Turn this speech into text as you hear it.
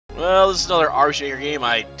Well, this is another RJ game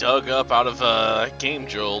I dug up out of Game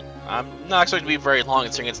Jolt. I'm not expecting to be very long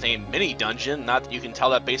considering it's named Mini Dungeon, not that you can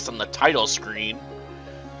tell that based on the title screen.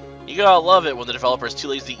 You gotta love it when the developer's too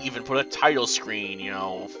lazy to even put a title screen, you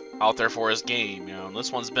know, out there for his game, you know. And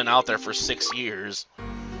this one's been out there for 6 years.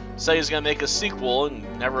 Said he's gonna make a sequel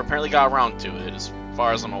and never apparently got around to it, as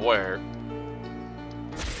far as I'm aware.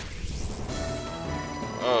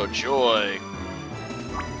 Oh, joy.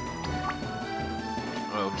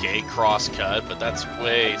 Okay, crosscut, but that's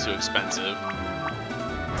way too expensive.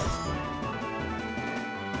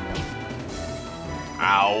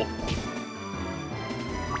 Ow.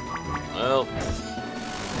 Well,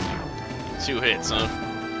 2 hits, huh?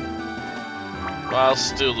 Well, I'll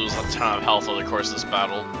still lose a ton of health over the course of this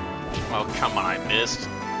battle. Oh, come on, I missed.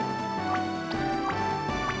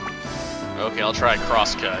 Okay, I'll try a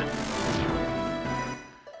crosscut.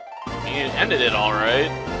 He ended it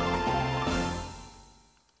alright.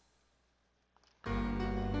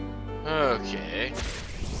 Okay.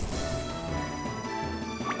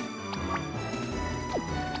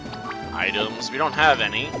 Items. We don't have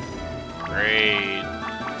any. Great.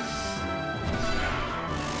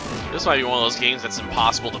 This might be one of those games that's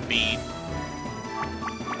impossible to beat.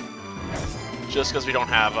 Just because we don't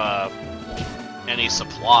have any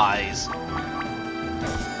supplies.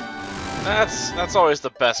 That's always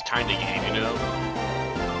the best kind of game, you know?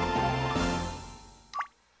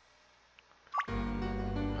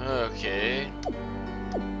 Okay.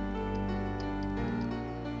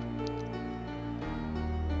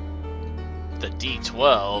 The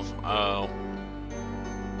D12? Oh.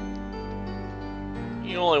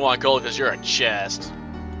 You only want gold because you're a chest.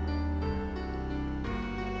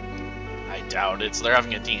 I doubt it. So they're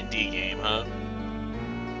having a D&D game, huh?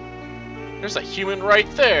 There's a human right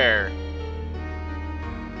there!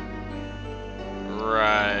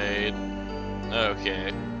 Right.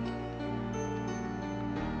 Okay.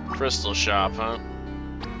 Crystal shop, huh?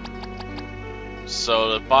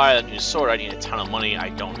 So to buy a new sword, I need a ton of money I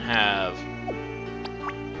don't have.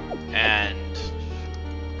 And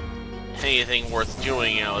anything worth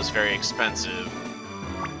doing, you know, is very expensive.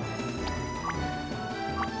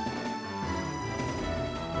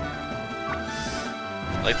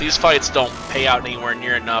 Like, these fights don't pay out anywhere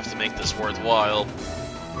near enough to make this worthwhile.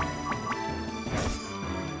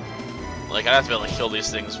 Like, I'd have to be able to kill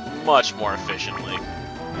these things much more efficiently.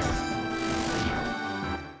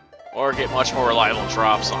 Or get much more reliable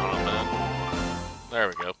drops on them, man. There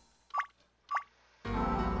we go.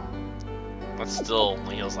 That still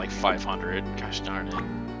heals like 500. Gosh darn it.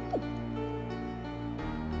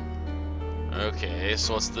 Okay,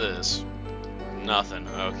 so what's this? Nothing.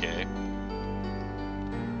 Okay.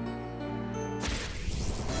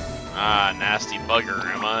 Ah, nasty bugger,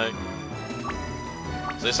 am I?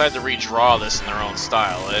 So they decided to redraw this in their own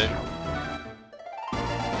style, eh?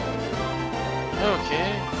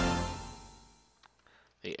 Okay.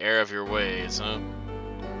 The error of your ways, huh?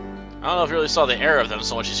 I don't know if you really saw the error of them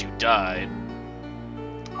so much as you died.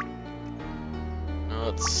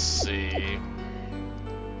 Let's see.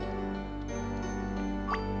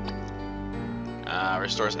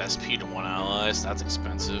 Restores SP to 1 ally, so that's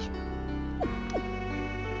expensive.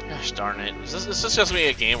 Gosh darn it. Is this just gonna be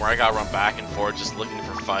a game where I gotta run back and forth just looking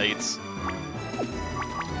for fights?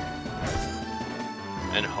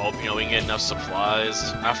 And hope, you know, we can get enough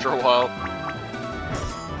supplies after a while?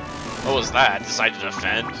 What was that? Decide to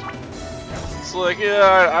defend? It's like,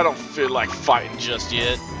 yeah, I don't feel like fighting just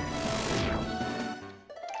yet.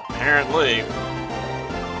 Apparently.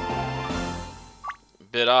 A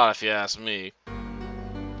bit odd if you ask me.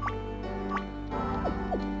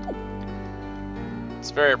 It's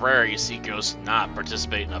very rare you see ghosts not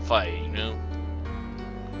participate in a fight, you know?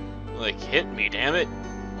 Like, hit me, damn it!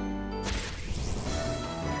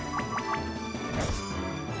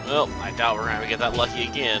 Well, I doubt we're gonna get that lucky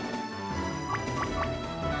again.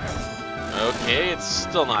 Okay, it's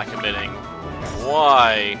still not committing.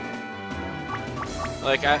 Why?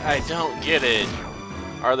 Like, I don't get it.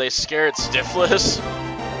 Are they scared stiffless?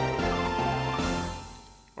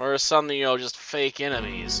 Or is some, you know, just fake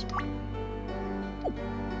enemies?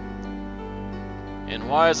 And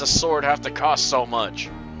why does a sword have to cost so much?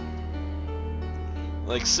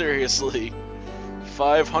 Like, seriously.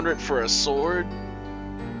 500 for a sword?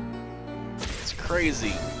 It's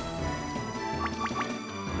crazy.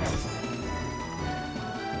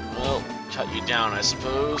 Well, cut you down, I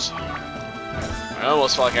suppose. I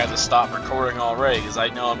almost felt like I had to stop recording already, because I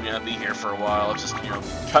know I'm going to be here for a while, just, you know,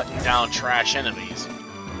 cutting down trash enemies.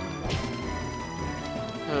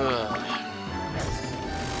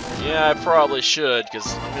 Yeah, I probably should,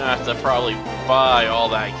 because I'm going to have to probably buy all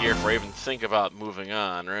that gear for even think about moving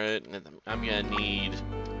on, right? I'm gonna need,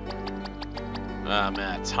 man,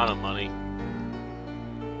 a ton of money.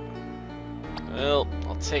 Well,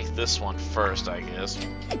 I'll take this one first, I guess.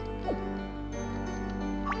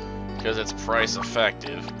 Because it's price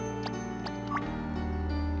effective.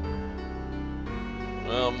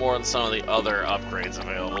 Well, more than some of the other upgrades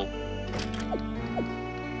available.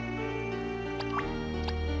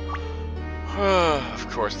 Of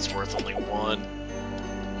course, it's worth only one.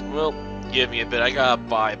 Well, give me a bit. I gotta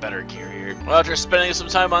buy better gear here. Well, after spending some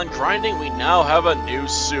time on grinding, we now have a new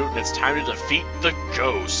suit, and it's time to defeat the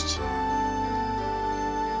ghost.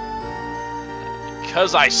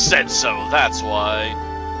 Because I said so, that's why.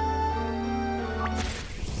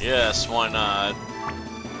 Yes, why not?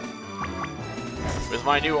 With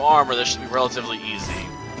my new armor, this should be relatively easy.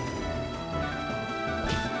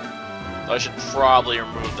 I should probably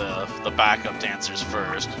remove the backup dancers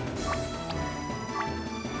first.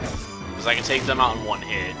 Because I can take them out in one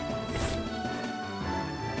hit.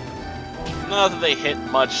 Not that they hit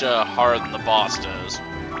much harder than the boss does.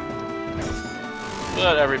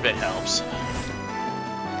 But every bit helps.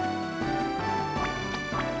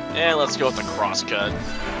 And let's go with the crosscut.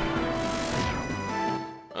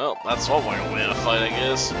 Well, that's one way to win a fight, I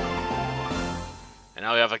guess. And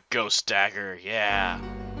now we have a ghost dagger, yeah.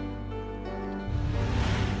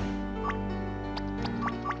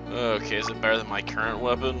 Okay, is it better than my current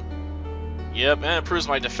weapon? Yep, and it improves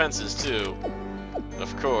my defenses too.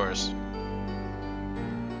 Of course.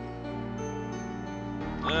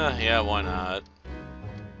 Yeah, why not?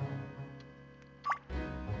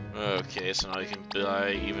 Okay, so now we can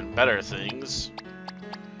buy even better things.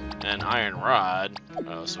 An iron rod.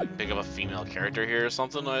 Oh, so we can pick up a female character here or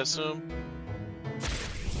something, I assume?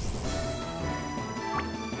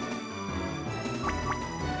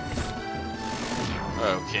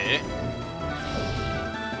 Okay.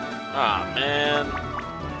 Ah, man.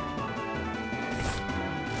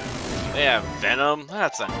 They have venom?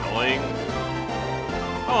 That's annoying.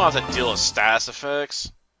 I don't have to deal with status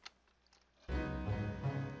effects.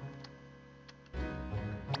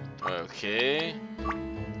 Okay.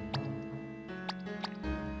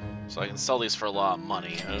 So I can sell these for a lot of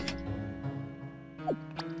money, huh?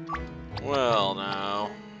 Well, now.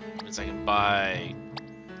 Means I can buy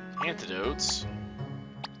antidotes.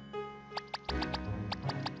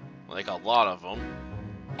 Like a lot of them.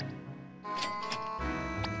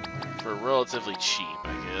 For relatively cheap,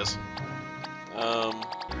 I guess.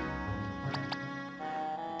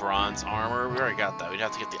 Bronze armor. We already got that. We'd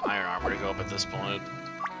have to get the iron armor to go up at this point.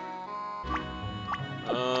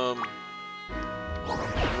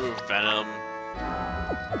 Remove venom.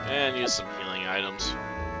 And use some healing items.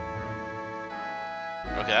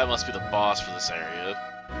 Okay, that must be the boss for this area.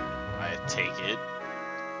 I take it.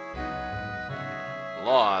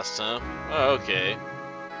 Lost, huh? Oh, okay.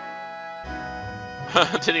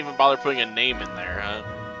 Didn't even bother putting a name in there, huh?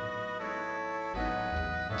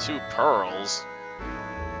 2 pearls?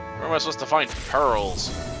 Where am I supposed to find pearls?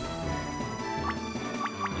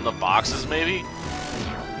 In the boxes, maybe?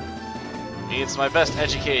 I mean, it's my best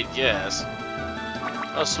educated guess.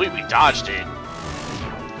 Oh, sweet, we dodged it.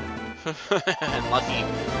 And lucky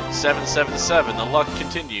 777, the luck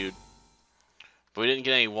continued. But we didn't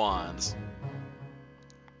get any wands.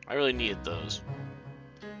 I really needed those.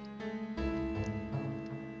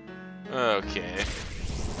 Okay.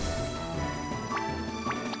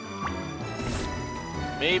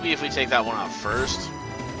 Maybe if we take that one out first.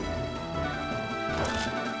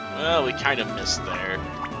 Well, we kind of missed there.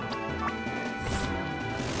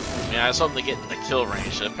 I mean, I was hoping to get in the kill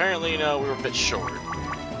range. Apparently, you know, we were a bit short.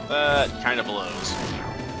 That kind of blows.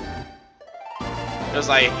 Because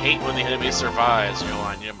I hate when the enemy survives, you know,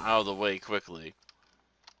 I need them out of the way quickly.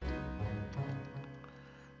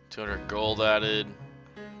 200 gold added.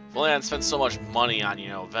 If only I hadn't spent so much money on, you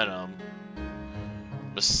know, venom.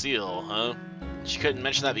 Bastille, huh? She couldn't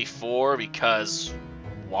mention that before because...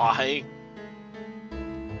 why?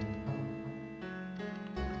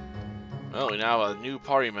 Well, we now have a new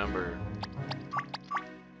party member.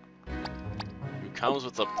 Who comes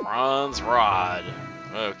with a bronze rod.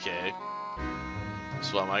 Okay.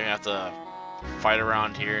 So am I gonna have to fight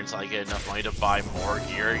around here until I get enough money to buy more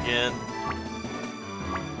gear again?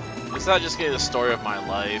 Is that just getting the story of my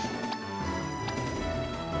life?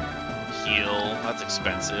 Heal, that's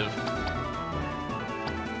expensive.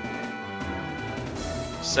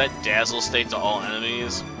 Set dazzle state to all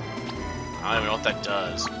enemies. I don't even know what that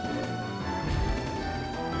does.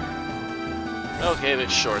 Okay, a bit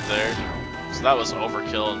short there. So that was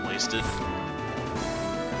overkill and wasted.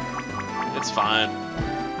 It's fine.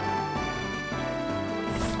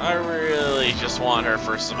 I really just want her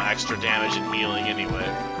for some extra damage and healing anyway.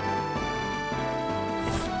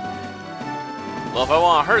 Well, if I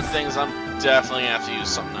want to hurt things, I'm definitely gonna have to use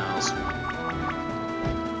something else. And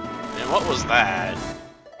what was that?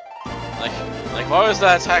 Like, why was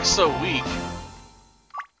that attack so weak?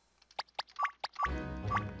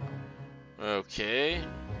 Okay.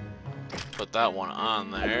 Put that one on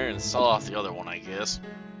there and sell off the other one, I guess.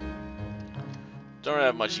 Don't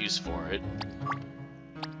have much use for it.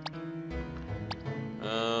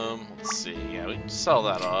 Let's see. Yeah, we can sell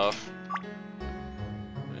that off.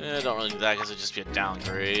 Don't really need that because it'd just be a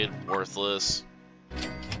downgrade. Worthless.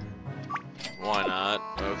 Why not?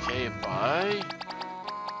 Okay, buy.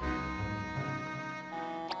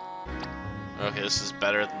 Okay, this is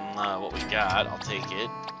better than what we got. I'll take it.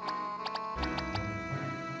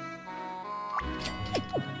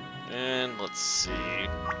 And let's see.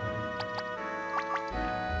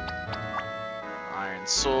 Iron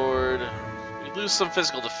sword. We lose some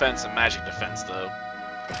physical defense and magic defense, though.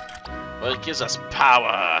 But it gives us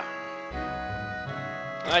power.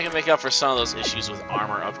 And I can make up for some of those issues with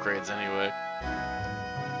armor upgrades anyway.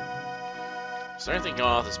 Is there anything going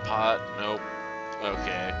on with this pot? Nope.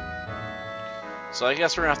 Okay. So I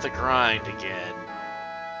guess we're gonna have to grind again.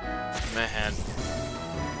 Man.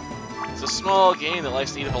 It's a small game that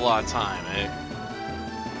likes to eat up a lot of time, eh?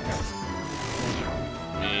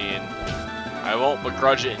 I mean, I won't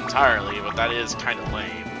begrudge it entirely, but that is kind of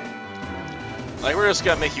lame. Like, we're just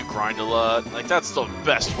gonna make you grind a lot. Like, that's the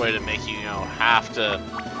best way to make you, have to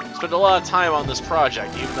spend a lot of time on this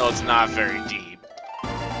project, even though it's not very deep.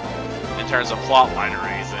 In terms of plotline or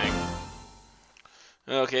anything.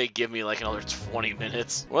 Okay, give me like another 20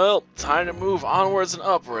 minutes. Well, time to move onwards and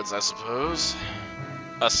upwards, I suppose.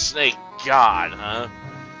 A snake god, huh?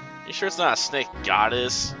 You sure it's not a snake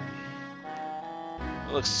goddess?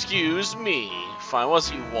 Well, excuse me. Fine,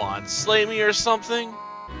 what's you want? Slay me or something?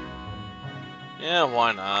 Yeah,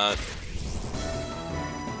 why not?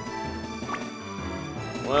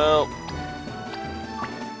 Well,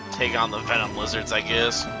 take on the venom lizards, I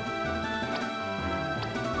guess.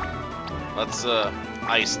 Let's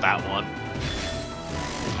ice that one.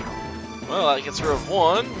 Well, that gets rid of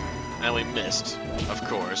one, and we missed, of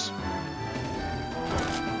course.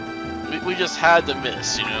 We just had to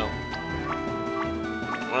miss,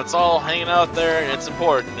 When it's all hanging out there and it's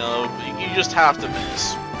important, you just have to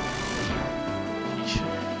miss.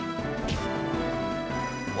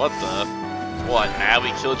 What the? What, now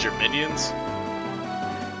we killed your minions?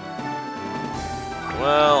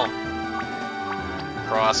 Well,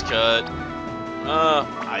 crosscut.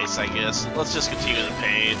 Ice, I guess. Let's just continue the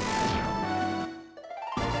pain.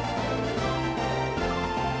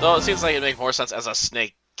 Though it seems like it'd make more sense as a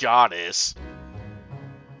snake goddess.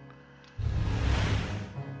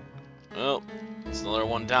 Well, it's another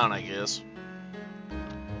one down, I guess.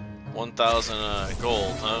 1,000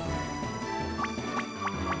 gold, huh?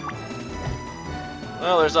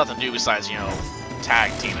 Well, there's nothing to do besides,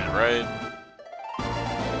 tag team it, right?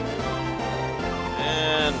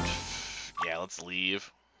 And yeah, let's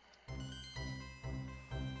leave.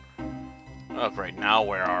 Oh, great. Now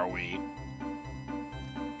where are we?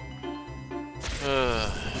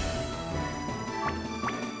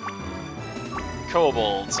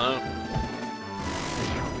 Kobolds, huh?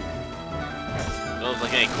 Don't look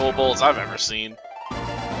like any kobolds I've ever seen.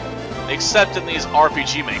 Except in these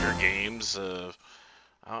RPG Maker games.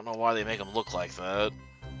 I don't know why they make them look like that.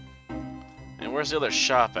 And where's the other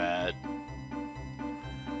shop at?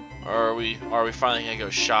 Or are we finally gonna go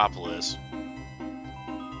shopless?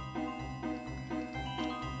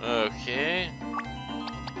 Okay.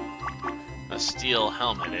 A steel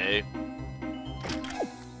helmet, eh?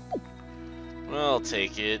 Well, I'll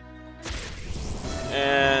take it.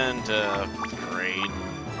 And, great.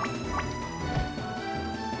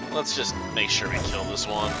 Let's just make sure we kill this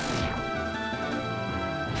one.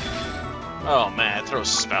 Oh man, it throws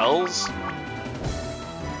spells?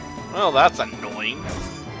 Well, that's annoying.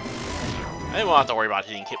 I didn't have to worry about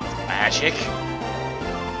hitting it with magic.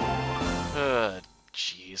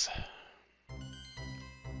 Jeez.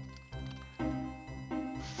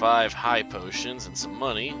 5 high potions and some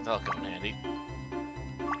money. That'll come in handy.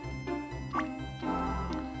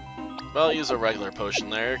 Well, I'll use a regular potion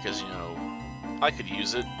there, because, I could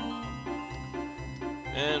use it.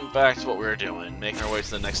 And back to what we were doing, making our way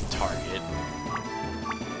to the next target.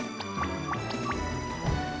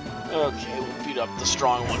 Okay, we'll beat up the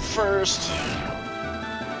strong one first.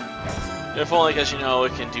 If only because,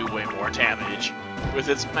 it can do way more damage with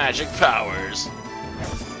its magic powers.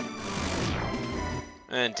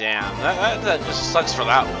 And damn, that just sucks for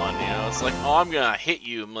that one, you know? It's like, oh, I'm gonna hit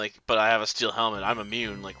you, I'm like, but I have a steel helmet, I'm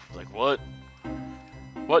immune. Like what?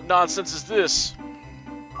 What nonsense is this?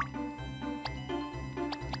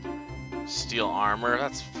 Steel armor,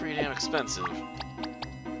 that's pretty damn expensive.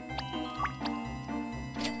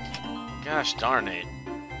 Gosh darn it.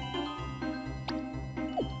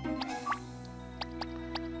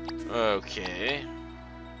 Okay.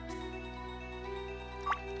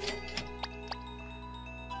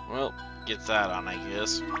 Well, get that on, I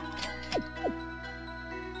guess.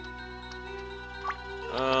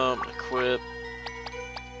 Equip.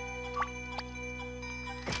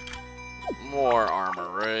 More armor,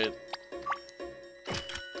 right?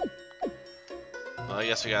 Well, I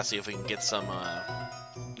guess we gotta see if we can get some,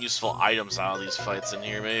 useful items out of these fights in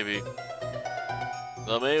here, maybe.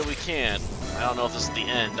 Though maybe we can. I don't know if this is the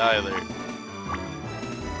end, either.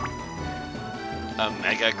 A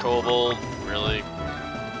Mega Kobold? Really?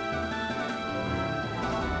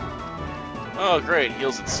 Oh, great,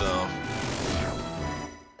 heals itself.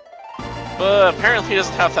 But apparently it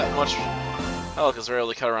doesn't have that much health, because we're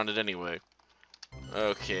able to cut around it anyway.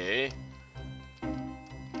 Okay.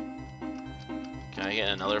 Can I get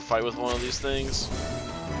another fight with one of these things?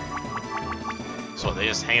 So they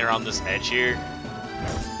just hang around this edge here?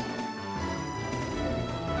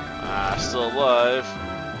 Ah, still alive.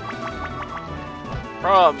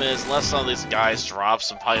 Problem is, unless some of these guys drop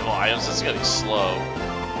some valuable items, it's gonna be slow.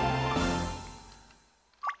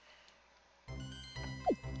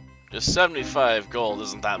 Just 75 gold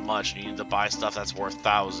isn't that much, and you need to buy stuff that's worth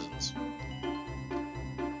thousands.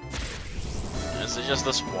 And is it just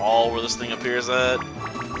this wall where this thing appears at?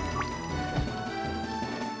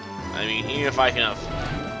 I mean, even if I can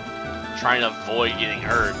try and avoid getting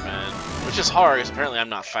hurt, man. Which is hard, because apparently I'm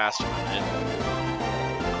not faster than it.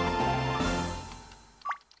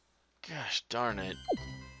 Gosh darn it.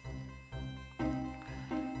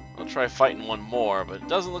 I'll try fighting one more, but it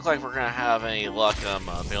doesn't look like we're gonna have any luck being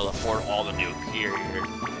able to afford all the new gear here.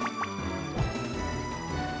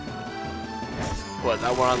 What,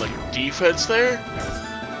 that one on the defense there?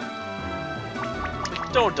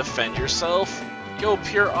 Like, don't defend yourself. Go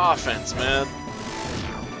pure offense, man.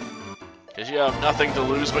 Because you have nothing to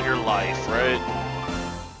lose but your life, right?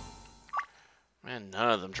 Man,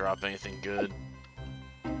 none of them drop anything good.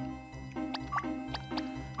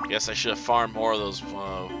 Guess I should have farmed more of those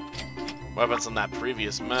weapons on that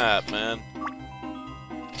previous map, man.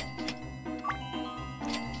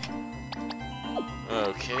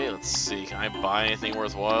 Okay, let's see. Can I buy anything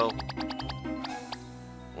worthwhile?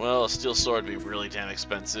 Well, a steel sword would be really damn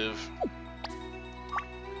expensive.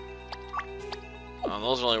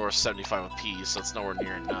 Those are only worth 75 apiece, so it's nowhere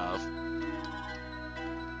near enough.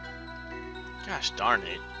 Gosh darn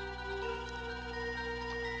it.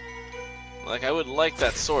 Like, I would like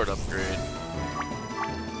that sword upgrade.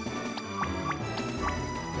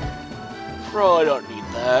 Probably don't need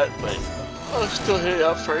that, but I'll still hit it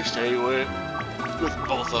up first anyway. With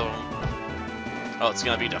both of them. Oh, it's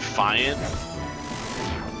gonna be Defiant?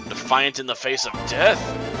 Defiant in the face of death?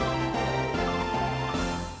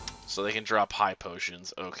 So they can drop high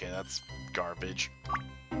potions. Okay, that's garbage.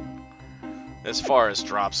 As far as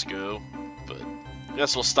drops go. But I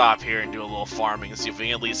guess we'll stop here and do a little farming and see if we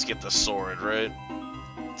can at least get the sword, right?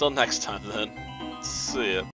 Until next time then. See ya.